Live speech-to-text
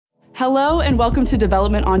Hello and welcome to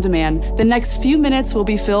Development on Demand. The next few minutes will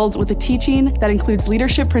be filled with a teaching that includes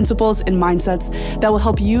leadership principles and mindsets that will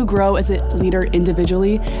help you grow as a leader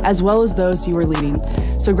individually, as well as those you are leading.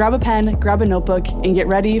 So grab a pen, grab a notebook, and get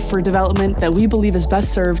ready for development that we believe is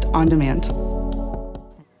best served on demand.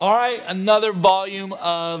 All right, another volume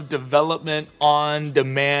of Development on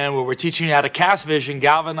Demand where we're teaching you how to cast vision,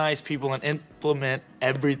 galvanize people, and implement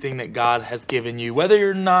everything that God has given you. Whether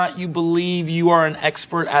or not you believe you are an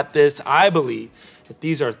expert at this, I believe that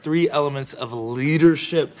these are three elements of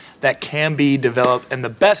leadership that can be developed, and the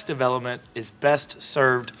best development is best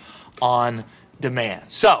served on demand.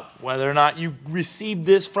 So whether or not you receive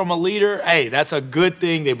this from a leader, hey, that's a good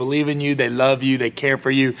thing. They believe in you, they love you, they care for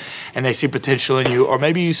you, and they see potential in you. Or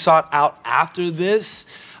maybe you sought out after this.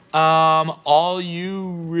 All you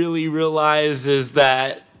really realize is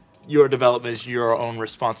that your development is your own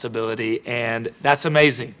responsibility, and that's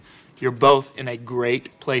amazing. You're both in a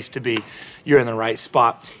great place to be. You're in the right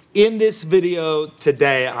spot. In this video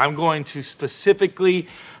today, I'm going to specifically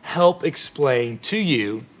help explain to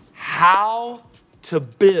you how to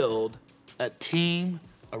build a team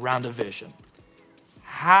around a vision.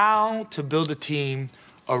 How to build a team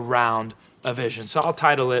around a vision. So I'll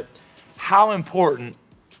title it, How Important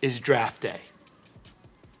is Draft Day?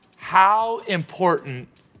 How important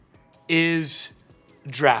is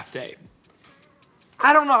Draft Day?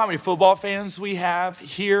 I don't know how many football fans we have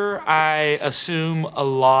here. I assume a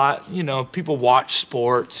lot. You know, people watch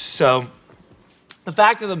sports. So the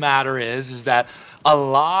fact of the matter is that a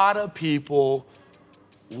lot of people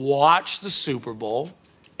watch the Super Bowl,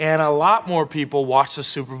 and a lot more people watch the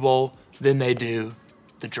Super Bowl than they do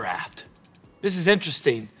the draft. This is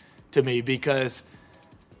interesting to me because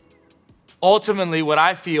ultimately what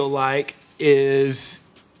I feel like is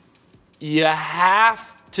you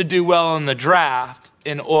have to do well in the draft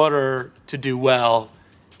in order to do well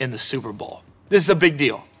in the Super Bowl. This is a big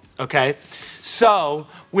deal, okay? So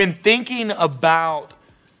when thinking about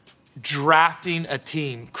drafting a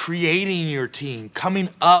team, creating your team, coming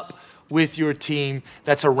up with your team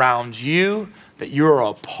that's around you, that you're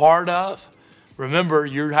a part of. Remember,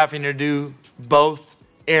 you're having to do both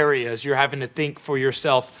areas. You're having to think for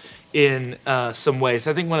yourself in some ways.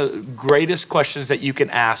 I think one of the greatest questions that you can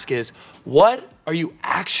ask is, what are you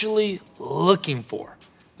actually looking for?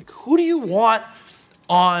 Like, who do you want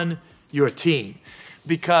on your team?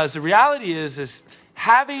 Because the reality is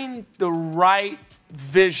having the right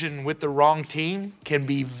vision with the wrong team can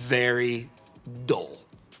be very dull.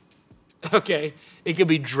 Okay? It can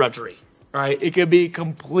be drudgery, all right? It could be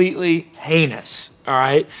completely heinous, all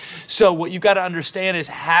right? So what you've got to understand is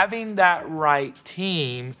having that right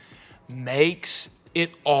team makes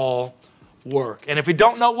it all work. And if we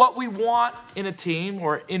don't know what we want in a team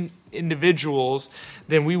or in individuals,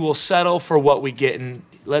 then we will settle for what we get. And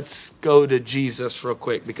let's go to Jesus real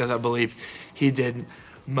quick because I believe he did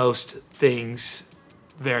most things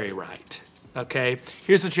very right, okay?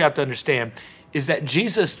 Here's what you have to understand, is that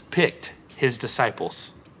Jesus picked his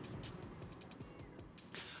disciples.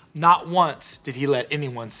 Not once did he let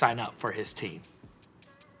anyone sign up for his team.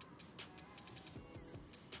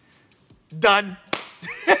 Done.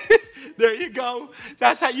 There you go.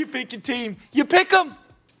 That's how you pick your team. You pick them.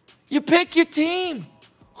 You pick your team.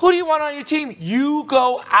 Who do you want on your team? You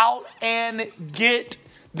go out and get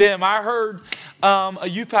them. I heard a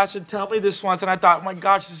youth pastor tell me this once, and I thought, oh my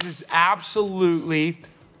gosh, this is absolutely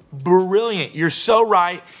brilliant. You're so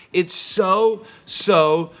right. It's so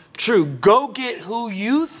true. Go get who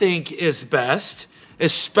you think is best,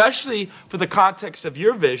 especially for the context of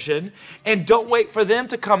your vision, and don't wait for them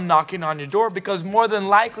to come knocking on your door because more than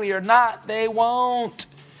likely or not, they won't.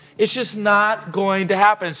 It's just not going to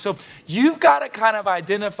happen. So you've got to kind of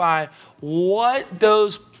identify what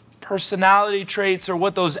those personality traits or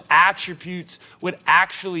what those attributes would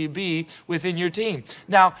actually be within your team.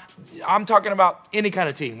 Now, I'm talking about any kind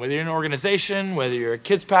of team, whether you're an organization, whether you're a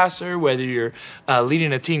kids pastor, whether you're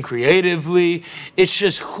leading a team creatively. It's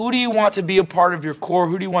just, who do you want to be a part of your core?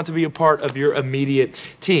 Who do you want to be a part of your immediate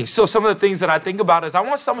team? So some of the things that I think about is I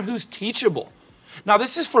want someone who's teachable. Now,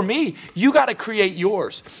 this is for me. You got to create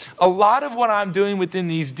yours. A lot of what I'm doing within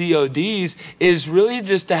these DODs is really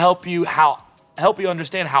just to help you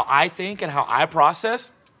understand how I think and how I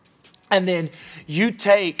process. And then you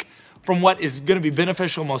take from what is going to be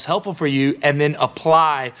beneficial, most helpful for you, and then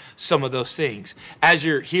apply some of those things. As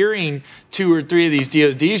you're hearing 2 or 3 of these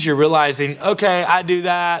DODs, you're realizing, okay, I do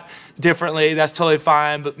that differently. That's totally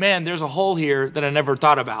fine. But man, there's a hole here that I never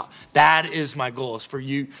thought about. That is my goal, is for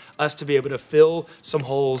us to be able to fill some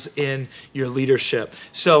holes in your leadership.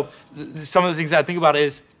 So some of the things that I think about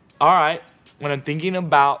is, all right, when I'm thinking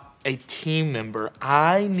about a team member,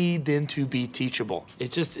 I need them to be teachable.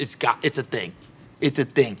 It's a thing. It's a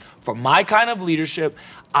thing. For my kind of leadership,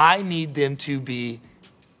 I need them to be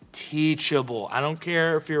teachable. I don't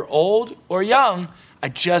care if you're old or young. I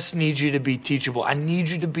just need you to be teachable. I need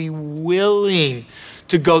you to be willing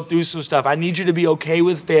to go through some stuff. I need you to be okay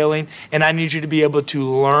with failing, and I need you to be able to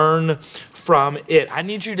learn from it. I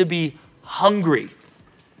need you to be hungry.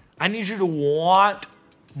 I need you to want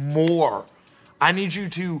more. I need you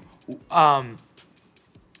to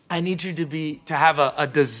have a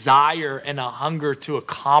desire and a hunger to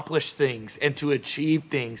accomplish things and to achieve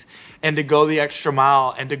things and to go the extra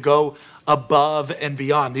mile and to go above and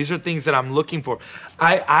beyond. These are things that I'm looking for.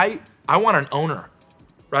 I want an owner,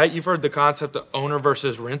 right? You've heard the concept of owner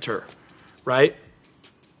versus renter, right?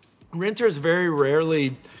 Renters very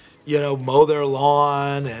rarely, mow their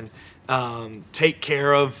lawn and take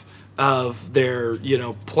care of their,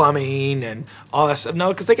 plumbing and all that stuff.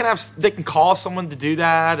 No, because they can call someone to do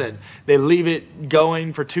that and they leave it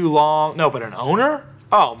going for too long. No, but an owner?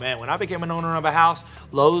 Oh man, when I became an owner of a house,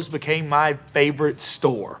 Lowe's became my favorite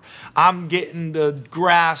store. I'm getting the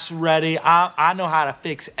grass ready. I know how to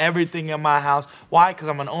fix everything in my house. Why? Because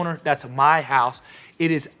I'm an owner. That's my house.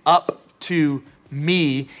 It is up to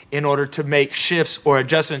me in order to make shifts or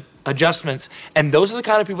adjustments. And those are the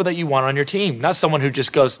kind of people that you want on your team. Not someone who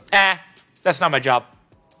just goes, that's not my job.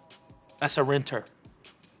 That's a renter.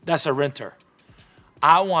 That's a renter.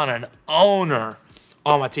 I want an owner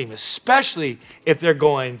on my team, especially if they're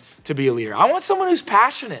going to be a leader. I want someone who's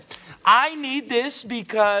passionate. I need this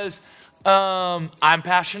because I'm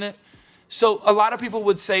passionate. So a lot of people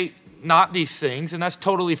would say not these things, and that's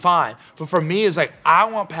totally fine. But for me, it's like, I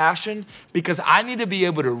want passion because I need to be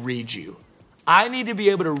able to read you. I need to be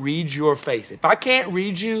able to read your face. If I can't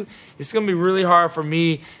read you, it's going to be really hard for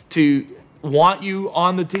me to want you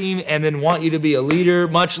on the team and then want you to be a leader,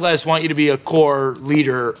 much less want you to be a core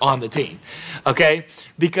leader on the team, okay?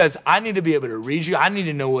 Because I need to be able to read you. I need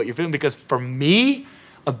to know what you're feeling, because for me,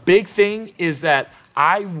 a big thing is that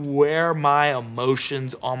I wear my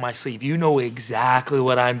emotions on my sleeve. You know exactly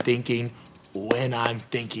what I'm thinking when I'm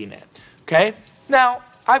thinking it, okay? Now,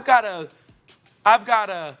 I've got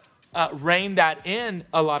to rein that in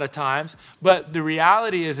a lot of times, but the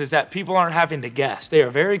reality is that people aren't having to guess. They are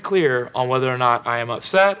very clear on whether or not I am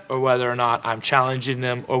upset or whether or not I'm challenging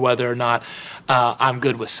them or whether or not I'm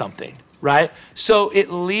good with something, right? So it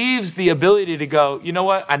leaves the ability to go, you know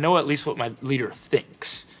what? I know at least what my leader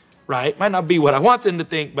thinks, right? Might not be what I want them to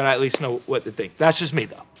think, but I at least know what they think. That's just me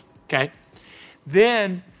though, okay?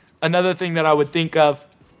 Then another thing that I would think of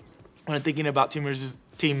when I'm thinking about team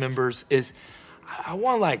members is I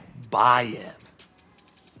want buy-in,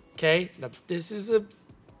 okay? Now this is a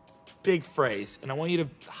big phrase and I want you to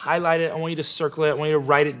highlight it. I want you to circle it. I want you to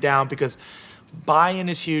write it down, because buy-in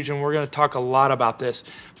is huge and we're going to talk a lot about this,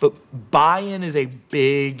 but buy-in is a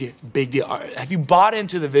big deal. Have you bought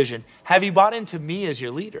into the vision? Have you bought into me as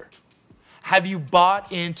your leader? Have you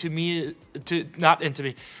bought into me,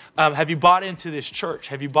 have you bought into this church?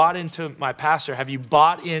 Have you bought into my pastor? Have you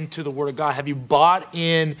bought into the Word of God? Have you bought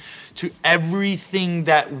into everything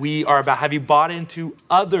that we are about? Have you bought into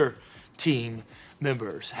other team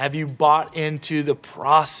members? Have you bought into the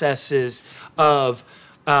processes of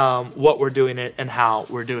what we're doing it and how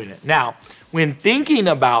we're doing it? Now, when thinking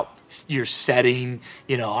about your setting,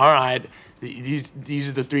 all right, these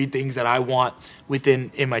are the three things that I want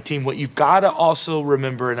in my team. What you've got to also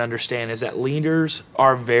remember and understand is that leaders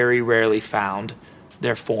are very rarely found.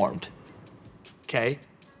 They're formed. Okay?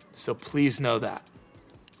 So please know that.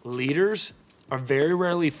 Leaders are very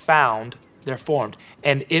rarely found. They're formed.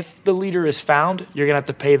 And if the leader is found, you're going to have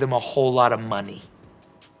to pay them a whole lot of money.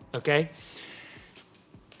 Okay?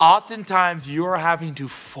 Oftentimes, you're having to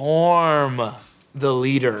form the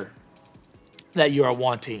leader that you are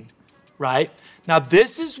wanting. Right? Now,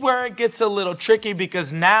 this is where it gets a little tricky,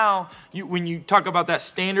 because now when you talk about that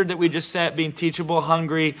standard that we just set, being teachable,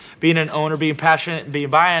 hungry, being an owner, being passionate, and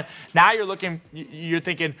being buy-in, now you're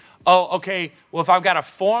thinking, oh, okay, well, if I've got to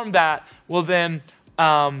form that, well, then they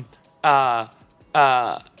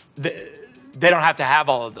don't have to have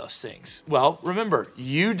all of those things. Well, remember,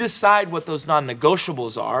 you decide what those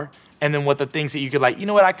non-negotiables are, and then what the things that you could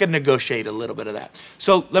I could negotiate a little bit of that.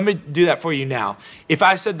 So let me do that for you now. If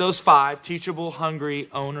I said those 5, teachable, hungry,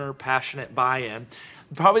 owner, passionate, buy-in,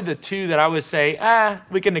 probably the 2 that I would say,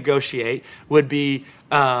 we can negotiate would be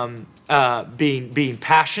being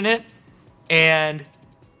passionate and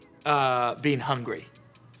being hungry.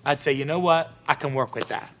 I'd say, you know what? I can work with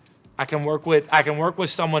that. I can work with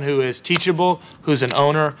someone who is teachable, who's an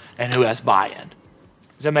owner, and who has buy-in.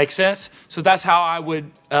 Does that make sense? So that's how I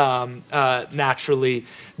would naturally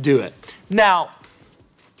do it. Now,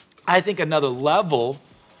 I think another level,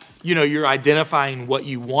 you're identifying what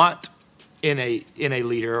you want in a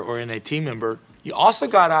leader or in a team member. You also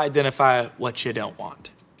got to identify what you don't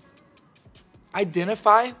want.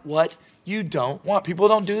 Identify what you don't want. People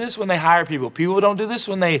don't do this when they hire people. People don't do this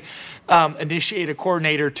when they initiate a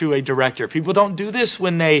coordinator to a director. People don't do this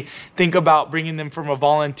when they think about bringing them from a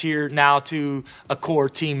volunteer now to a core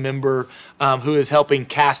team member who is helping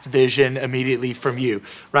cast vision immediately from you,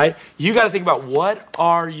 right? You got to think about, what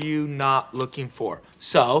are you not looking for?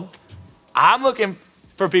 So I'm looking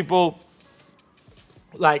for people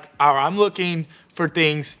I'm looking for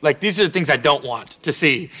things like, these are the things I don't want to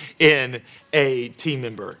see in a team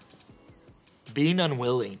member. Being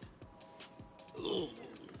unwilling,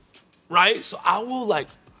 right? So I will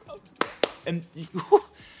and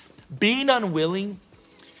being unwilling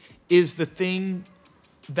is the thing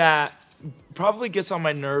that probably gets on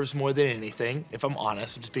my nerves more than anything. If I'm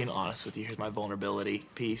honest, I'm just being honest with you. Here's my vulnerability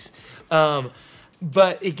piece.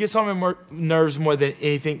 But it gets on my nerves more than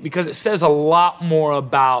anything because it says a lot more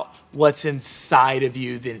about what's inside of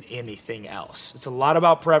you than anything else. It's a lot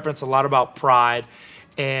about preference, a lot about pride.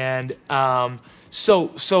 And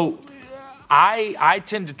so I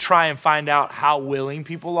tend to try and find out how willing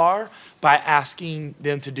people are by asking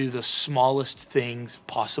them to do the smallest things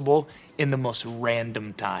possible in the most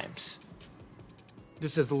random times.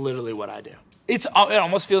 This is literally what I do. It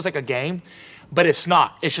almost feels like a game, but it's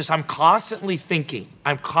not. It's just I'm constantly thinking.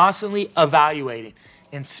 I'm constantly evaluating,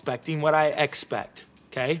 inspecting what I expect,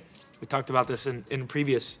 okay? We talked about this in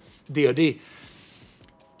previous DOD.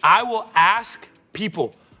 I will ask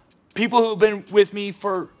people who have been with me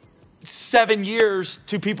for 7 years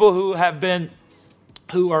to people who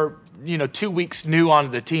are 2 weeks new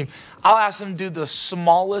onto the team. I'll ask them to do the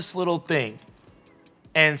smallest little thing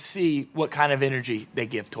and see what kind of energy they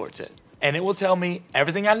give towards it. And it will tell me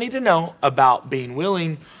everything I need to know about being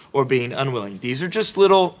willing or being unwilling. These are just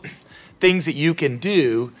little things that you can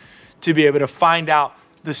do to be able to find out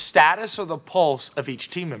the status or the pulse of each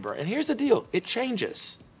team member. And here's the deal, it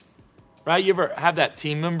changes. Right? You ever have that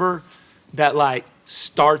team member that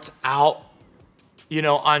starts out,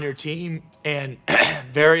 on your team and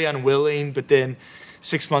very unwilling, but then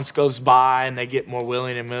 6 months goes by and they get more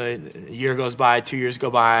willing, and a year goes by, 2 years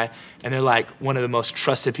go by, and they're one of the most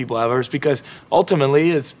trusted people ever. It's because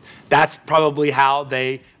ultimately that's probably how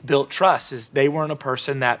they built trust, is they weren't a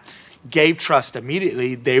person that gave trust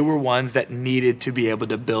immediately. They were ones that needed to be able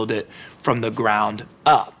to build it from the ground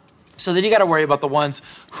up. So then you got to worry about the ones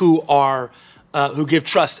who give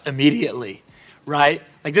trust immediately, right?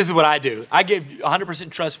 This is what I do. I give 100%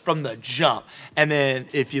 trust from the jump. And then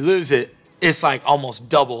if you lose it, it's almost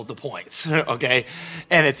double the points, okay?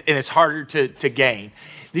 And it's harder to gain.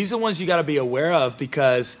 These are the ones you got to be aware of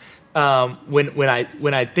because when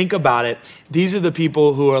I think about it, these are the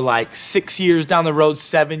people who are 6 years down the road,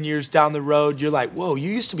 7 years down the road. You're whoa, you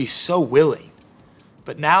used to be so willing.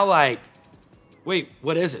 But now wait,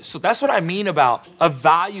 what is it? So that's what I mean about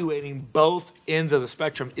evaluating both ends of the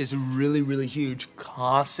spectrum is really, really huge,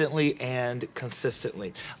 constantly and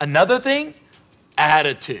consistently. Another thing,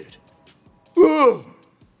 attitude. Ooh,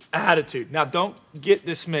 attitude. Now, don't get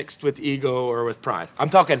this mixed with ego or with pride. I'm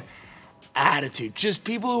talking attitude. Just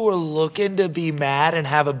people who are looking to be mad and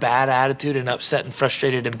have a bad attitude and upset and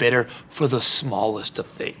frustrated and bitter for the smallest of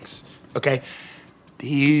things, okay?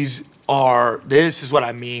 This is what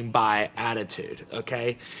I mean by attitude,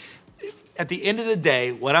 okay? At the end of the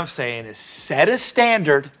day, what I'm saying is set a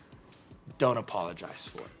standard, don't apologize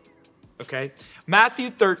for it, okay? Matthew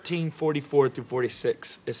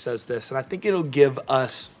 13:44-46, it says this, and I think it'll give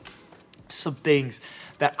us some things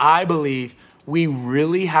that I believe we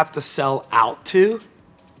really have to sell out to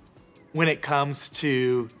when it comes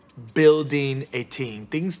to building a team,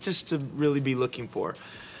 things just to really be looking for.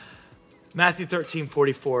 Matthew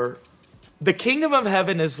 13:44, the kingdom of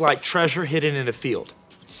heaven is like treasure hidden in a field,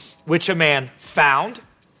 which a man found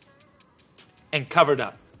and covered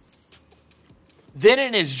up. Then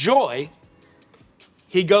in his joy,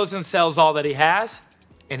 he goes and sells all that he has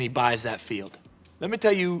and he buys that field. Let me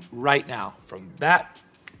tell you right now from that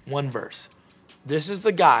one verse, this is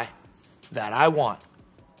the guy that I want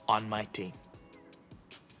on my team.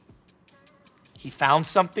 He found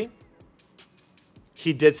something.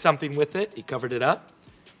 He did something with it. He covered it up.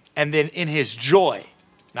 And then in his joy,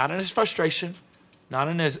 not in his frustration, not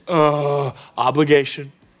in his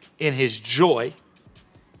obligation, in his joy,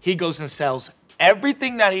 he goes and sells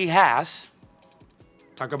everything that he has.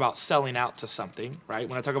 Talk about selling out to something, right?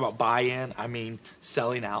 When I talk about buy-in, I mean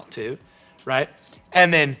selling out to, right?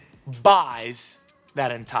 And then buys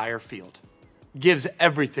that entire field. Gives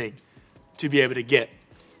everything to be able to get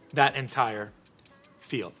that entire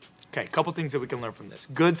field. Okay, a couple things that we can learn from this.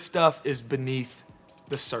 Good stuff is beneath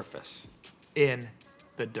the surface, in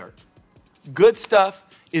the dirt. Good stuff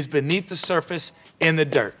is beneath the surface, in the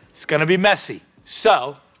dirt. It's gonna be messy.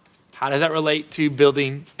 So, how does that relate to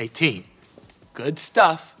building a team? Good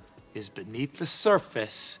stuff is beneath the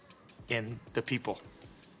surface, in the people.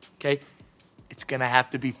 Okay? It's gonna have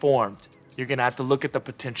to be formed. You're gonna have to look at the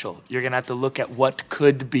potential. You're gonna have to look at what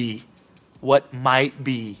could be, what might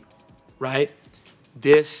be, right?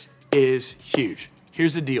 This is huge.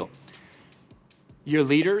 Here's the deal. Your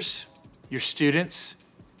leaders, your students,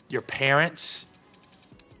 your parents,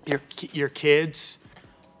 your kids,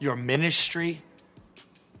 your ministry,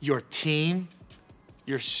 your team,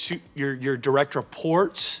 your direct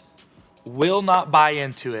reports will not buy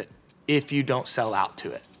into it if you don't sell out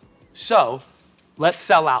to it. So let's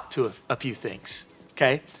sell out to a few things,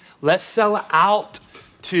 okay? Let's sell out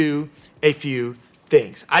to a few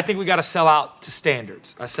things. I think we got to sell out to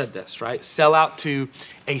standards. I said this, right? Sell out to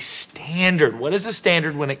a standard. What is a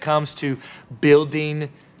standard when it comes to building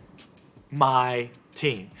my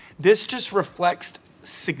team? This just reflects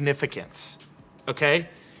significance, okay?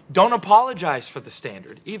 Don't apologize for the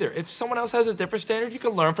standard either. If someone else has a different standard, you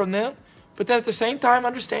can learn from them. But then at the same time,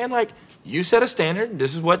 understand, like, you set a standard.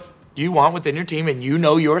 This is what you want within your team, and you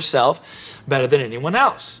know yourself better than anyone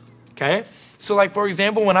else, okay? So, like, for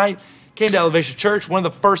example, when I came to Elevation Church, one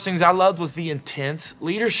of the first things I loved was the intense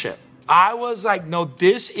leadership. I was like, no,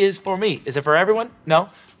 this is for me. Is it for everyone? No,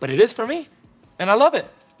 but it is for me, and I love it,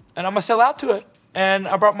 and I'm gonna sell out to it. And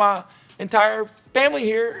I brought my entire family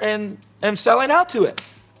here and am selling out to it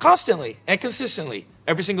constantly and consistently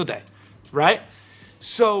every single day, right?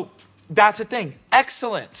 So that's the thing.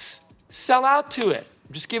 Excellence. Sell out to it.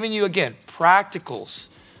 I'm just giving you, again, practicals,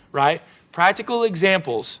 right? Practical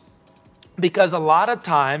examples, because a lot of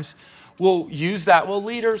times we'll use that, well,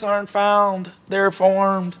 leaders aren't found, they're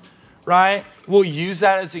formed, right? We'll use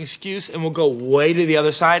that as an excuse, and we'll go way to the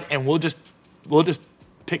other side, and we'll just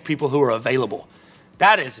pick people who are available.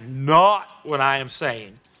 That is not what I am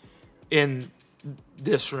saying in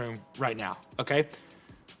this room right now, okay?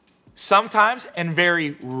 Sometimes, and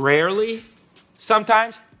very rarely,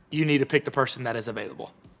 sometimes you need to pick the person that is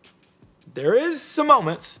available. There is some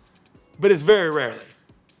moments, but it's very rarely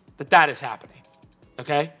that is happening,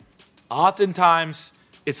 okay? Oftentimes,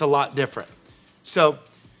 it's a lot different. So,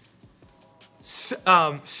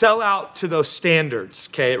 sell out to those standards,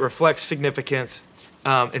 okay? It reflects significance.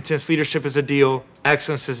 Intense leadership is a deal.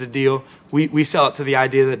 Excellence is a deal. We sell it to the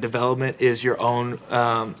idea that development is your own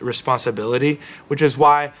responsibility, which is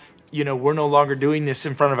why, we're no longer doing this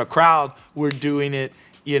in front of a crowd. We're doing it,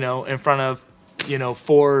 in front of,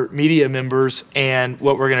 4 media members. And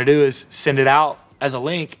what we're going to do is send it out as a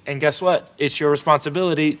link. And guess what? It's your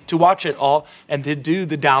responsibility to watch it all and to do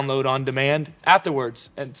the download on demand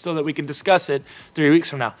afterwards, and so that we can discuss it 3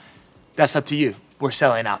 weeks from now. That's up to you. We're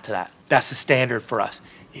selling out to that. That's the standard for us.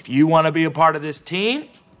 If you want to be a part of this team,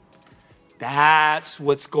 that's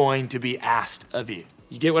what's going to be asked of you.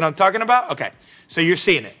 You get what I'm talking about? Okay, so you're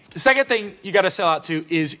seeing it. The second thing you got to sell out to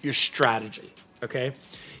is your strategy, okay?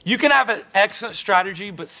 You can have an excellent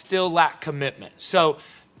strategy, but still lack commitment. So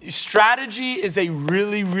strategy is a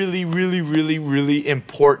really, really, really, really, really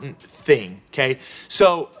important thing, okay?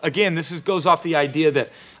 So again, goes off the idea that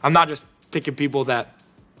I'm not just picking people that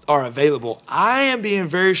are available. I am being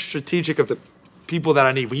very strategic of the people that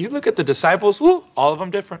I need. When you look at the disciples, all of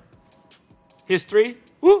them different. His 3,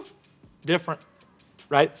 different,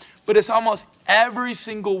 right? But it's almost every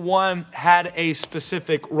single one had a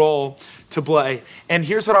specific role to play. And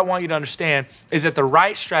here's what I want you to understand, is that the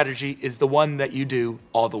right strategy is the one that you do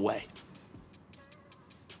all the way.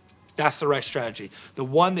 That's the right strategy. The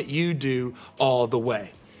one that you do all the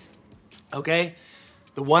way, okay?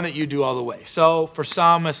 The one that you do all the way. So for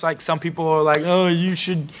some, it's like some people are like, oh, you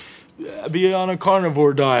should be on a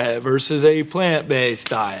carnivore diet versus a plant-based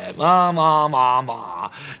diet.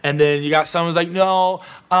 And then you got someone's like, no,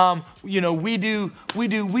 we do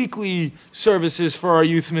weekly services for our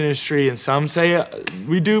youth ministry, and some say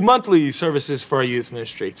we do monthly services for our youth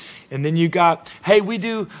ministry. And then you got, hey, we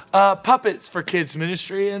do puppets for kids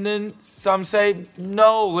ministry, and then some say,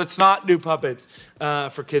 no, let's not do puppets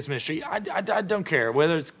for kids ministry. I don't care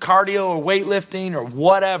whether it's cardio or weightlifting or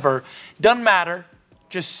whatever. Doesn't matter.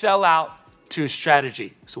 Just sell out to a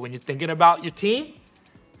strategy. So when you're thinking about your team,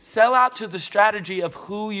 sell out to the strategy of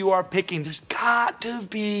who you are picking. There's got to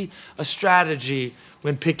be a strategy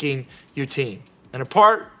when picking your team. And a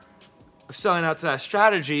part of selling out to that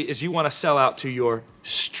strategy is you want to sell out to your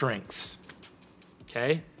strengths,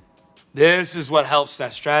 okay? This is what helps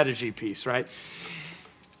that strategy piece, right?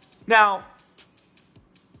 Now,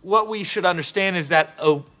 what we should understand is that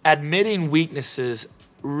admitting weaknesses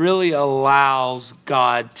really allows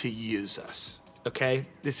God to use us, okay?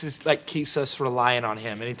 This is like keeps us reliant on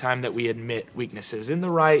him anytime that we admit weaknesses in the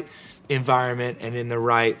right environment and in the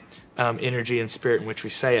right energy and spirit in which we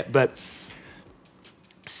say it. But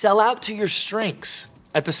sell out to your strengths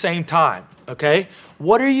at the same time, okay?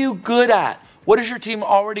 What are you good at? What is your team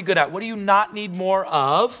already good at? What do you not need more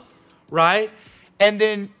of, right? And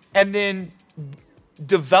then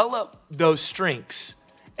develop those strengths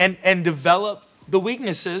and develop the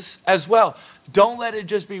weaknesses as well. Don't let it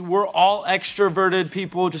just be we're all extroverted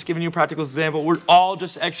people, just giving you a practical example. We're all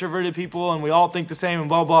just extroverted people and we all think the same and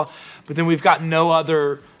blah, blah. But then we've got no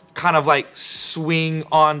other kind of like swing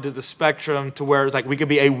onto the spectrum to where it's like we could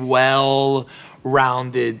be a well-rounded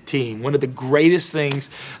team. One of the greatest things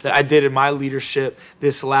that I did in my leadership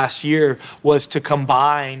this last year was to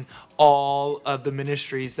combine all of the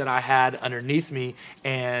ministries that I had underneath me,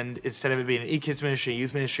 and instead of it being an e-kids ministry,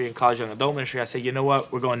 youth ministry, and college young adult ministry, I said, you know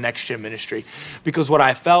what, we're going NextGen ministry. Because what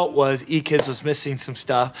I felt was e-kids was missing some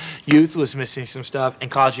stuff, youth was missing some stuff, and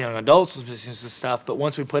college young adults was missing some stuff, but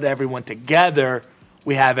once we put everyone together,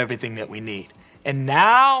 we have everything that we need. And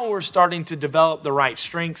now we're starting to develop the right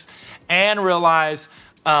strengths and realize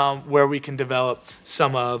where we can develop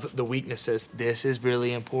some of the weaknesses. This is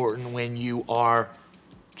really important when you are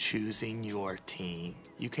choosing your team.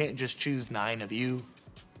 You can't just choose 9 of you.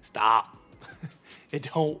 Stop.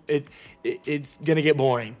 It's gonna get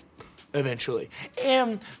boring eventually.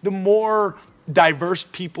 And the more diverse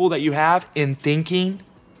people that you have in thinking,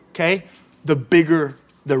 okay, the bigger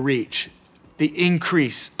the reach, the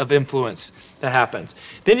increase of influence that happens.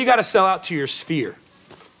 Then you got to sell out to your sphere.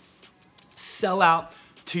 Sell out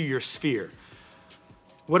to your sphere.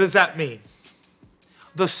 What does that mean?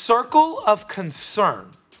 The circle of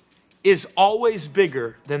concern is always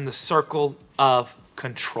bigger than the circle of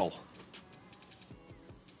control.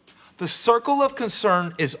 The circle of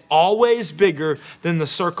concern is always bigger than the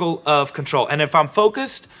circle of control. And if I'm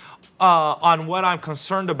focused on what I'm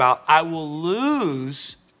concerned about, I will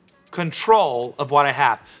lose control of what I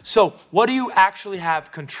have. So what do you actually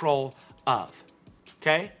have control of?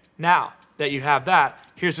 Okay? Now that you have that,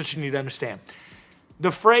 here's what you need to understand.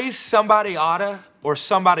 The phrase somebody oughta or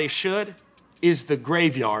somebody should is the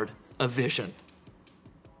graveyard of vision.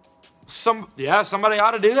 Somebody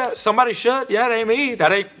ought to do that. Somebody should. Yeah, it ain't me.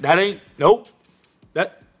 That ain't, nope.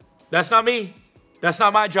 That's not me. That's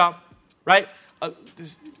not my job, right?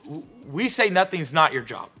 We say nothing's not your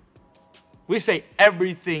job. We say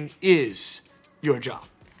everything is your job,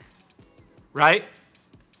 right?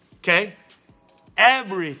 Okay?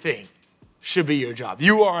 Everything should be your job.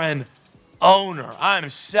 You are an owner. I'm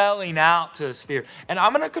selling out to the sphere. And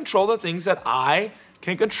I'm going to control the things that I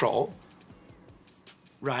can control,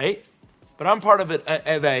 right? But I'm part of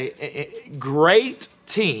a great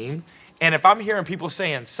team. And if I'm hearing people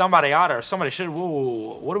saying somebody ought to or somebody should,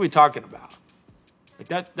 whoa, what are we talking about? Like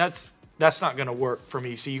that's not going to work for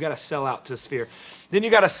me. So you got to sell out to the sphere. Then you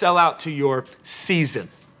got to sell out to your season,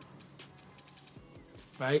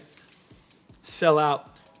 right? Sell out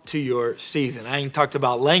to your season. I ain't talked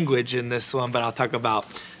about language in this one, but I'll talk about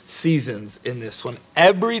seasons in this one.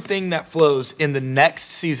 Everything that flows in the next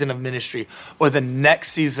season of ministry or the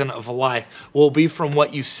next season of life will be from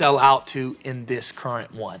what you sell out to in this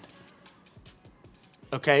current one.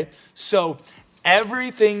 Okay? So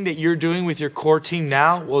everything that you're doing with your core team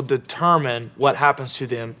now will determine what happens to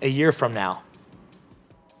them a year from now.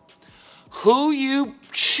 Who you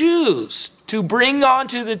choose to bring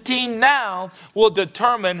onto the team now will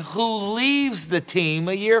determine who leaves the team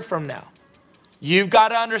a year from now. You've got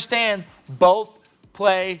to understand both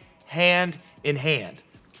play hand in hand,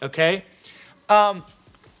 okay? The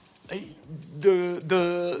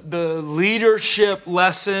leadership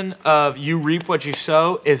lesson of you reap what you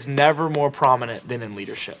sow is never more prominent than in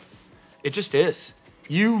leadership. It just is.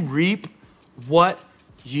 You reap what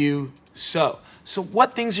you sow. So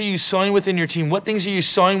what things are you sowing within your team? What things are you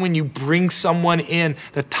sowing when you bring someone in?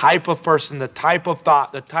 The type of person, the type of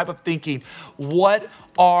thought, the type of thinking. What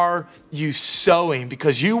are you sowing?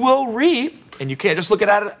 Because you will reap, and you can't just look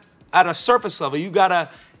at it at a surface level. You got to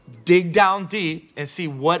dig down deep and see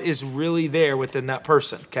what is really there within that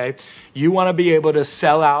person, okay? You want to be able to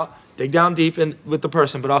sell out, dig down deep with the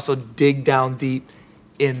person, but also dig down deep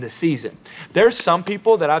in the season. There's some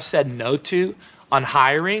people that I've said no to on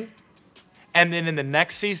hiring, and then in the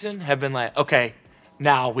next season have been like, okay,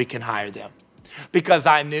 now we can hire them. Because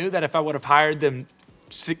I knew that if I would have hired them,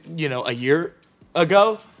 a year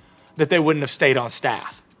ago, that they wouldn't have stayed on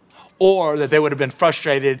staff. or that they would have been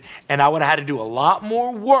frustrated and I would have had to do a lot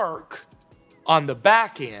more work on the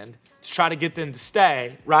back end to try to get them to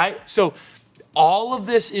stay, right? So all of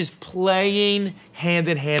this is playing hand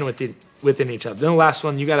in hand within each other. Then the last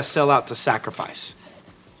one, you got to sell out to sacrifice.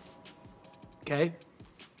 Okay?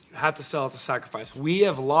 You have to sell out to sacrifice. We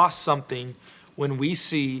have lost something when we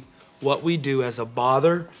see what we do as a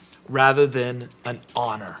bother rather than an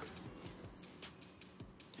honor.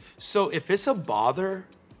 So if it's a bother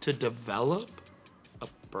to develop a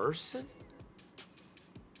person,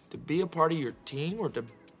 to be a part of your team, or to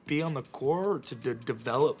be on the core, or to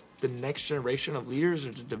develop the next generation of leaders,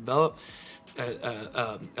 or to develop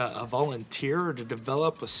a volunteer, or to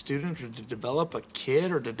develop a student, or to develop a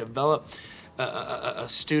kid, or to develop a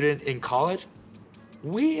student in college,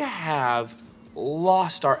 we have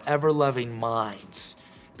lost our ever-loving minds,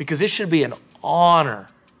 because it should be an honor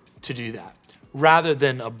to do that rather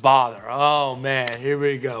than a bother. Oh man, here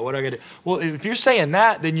we go. What am I gonna do? Well, if you're saying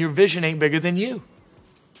that, then your vision ain't bigger than you,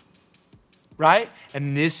 right?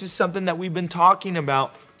 And this is something that we've been talking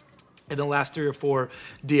about in the last 3 or 4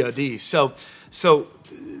 DODs. So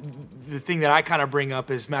the thing that I kind of bring up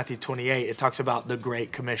is Matthew 28. It talks about the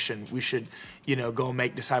Great Commission. We should, go and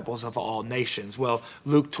make disciples of all nations. Well,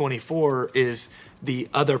 Luke 24 is the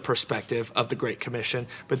other perspective of the Great Commission,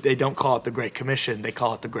 but they don't call it the Great Commission. They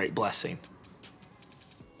call it the Great Blessing.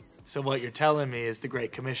 So what you're telling me is the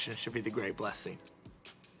Great Commission should be the Great Blessing.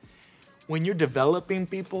 When you're developing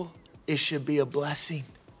people, it should be a blessing.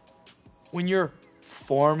 When you're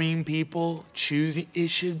forming people, choosing, it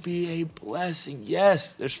should be a blessing.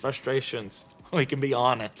 Yes, there's frustrations. We can be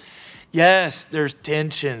on it. Yes, there's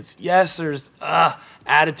tensions. Yes, there's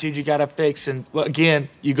attitude you got to fix. And again,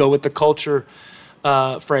 you go with the culture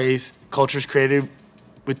phrase. Culture's created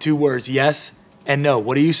with 2 words, yes and no.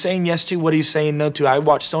 What are you saying yes to? What are you saying no to? I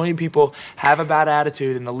watch so many people have a bad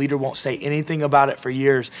attitude and the leader won't say anything about it for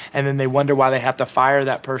years. And then they wonder why they have to fire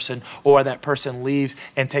that person, or that person leaves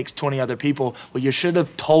and takes 20 other people. Well, you should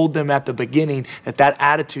have told them at the beginning that that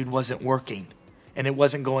attitude wasn't working and it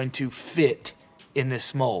wasn't going to fit in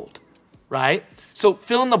this mold, right? So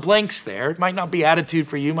fill in the blanks there. It might not be attitude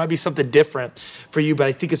for you. It might be something different for you, but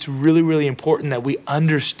I think it's really, really important that we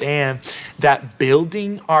understand that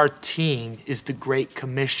building our team is the Great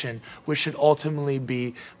Commission, which should ultimately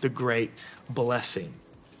be the Great Blessing,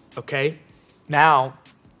 okay? Now,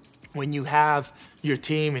 when you have your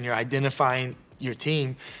team and you're identifying your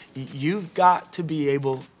team, you've got to be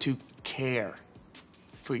able to care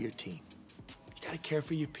for your team. You got to care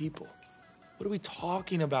for your people. What are we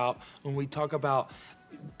talking about when we talk about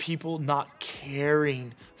people not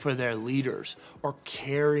caring for their leaders, or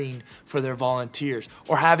caring for their volunteers,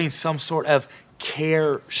 or having some sort of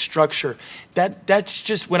care structure? That's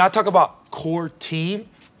just, when I talk about core team,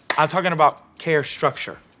 I'm talking about care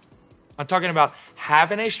structure. I'm talking about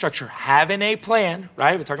having a structure, having a plan,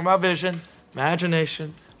 right? We're talking about vision,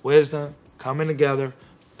 imagination, wisdom, coming together,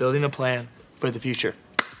 building a plan for the future.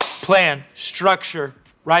 Plan, structure,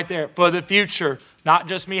 right there for the future. Not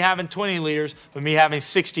just me having 20 leaders, but me having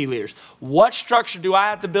 60 leaders. What structure do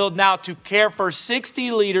I have to build now to care for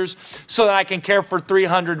 60 leaders so that I can care for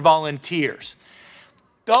 300 volunteers?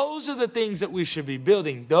 Those are the things that we should be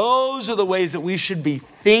building. Those are the ways that we should be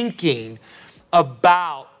thinking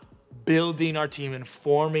about building our team and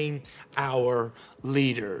forming our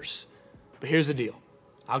leaders. But here's the deal.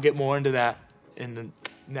 I'll get more into that in the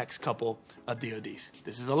next couple of DODs.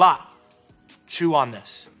 This is a lot. Chew on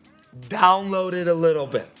this. Download it a little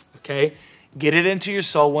bit, okay? Get it into your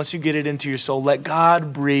soul. Once you get it into your soul, let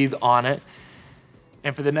God breathe on it.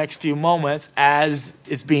 And for the next few moments, as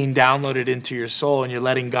it's being downloaded into your soul and you're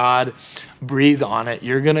letting God breathe on it,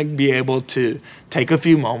 you're going to be able to take a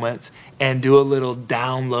few moments and do a little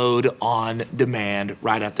download on demand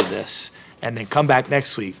right after this. And then come back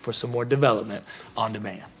next week for some more development on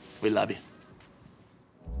demand. We love you.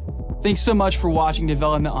 Thanks so much for watching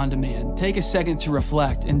Development on Demand. Take a second to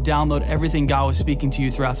reflect and download everything God was speaking to you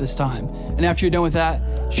throughout this time. And after you're done with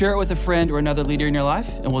that, share it with a friend or another leader in your life,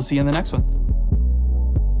 and we'll see you in the next one.